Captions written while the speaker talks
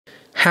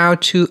how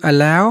to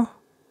allow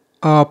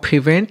or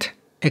prevent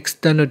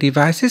external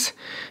devices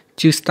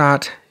to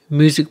start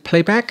music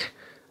playback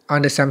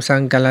on the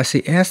Samsung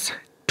Galaxy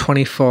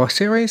S24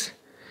 series.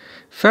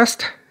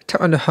 First,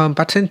 tap on the home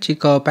button to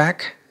go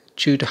back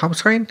to the home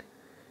screen.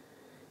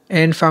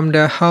 And from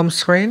the home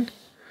screen,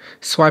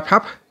 swipe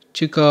up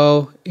to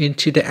go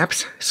into the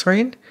apps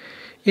screen.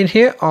 In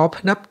here,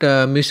 open up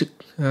the music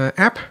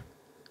app.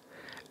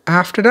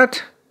 After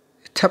that,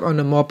 tap on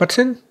the more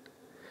button,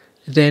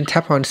 then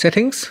tap on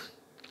settings.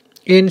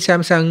 In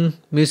Samsung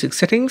Music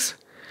settings,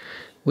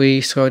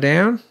 we scroll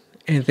down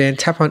and then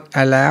tap on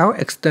allow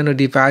external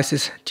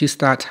devices to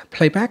start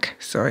playback.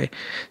 So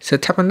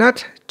tap on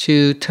that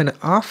to turn it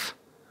off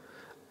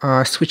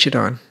or switch it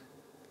on.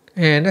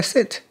 And that's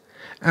it.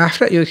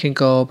 After that, you can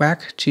go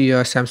back to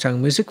your Samsung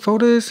Music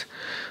folders,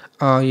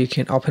 or you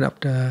can open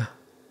up the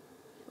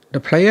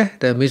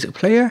music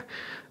player,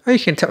 or you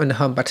can tap on the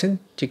home button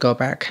to go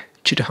back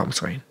to the home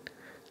screen.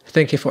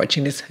 Thank you for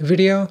watching this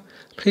video.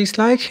 Please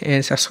like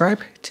and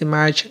subscribe to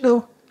my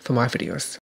channel for more videos.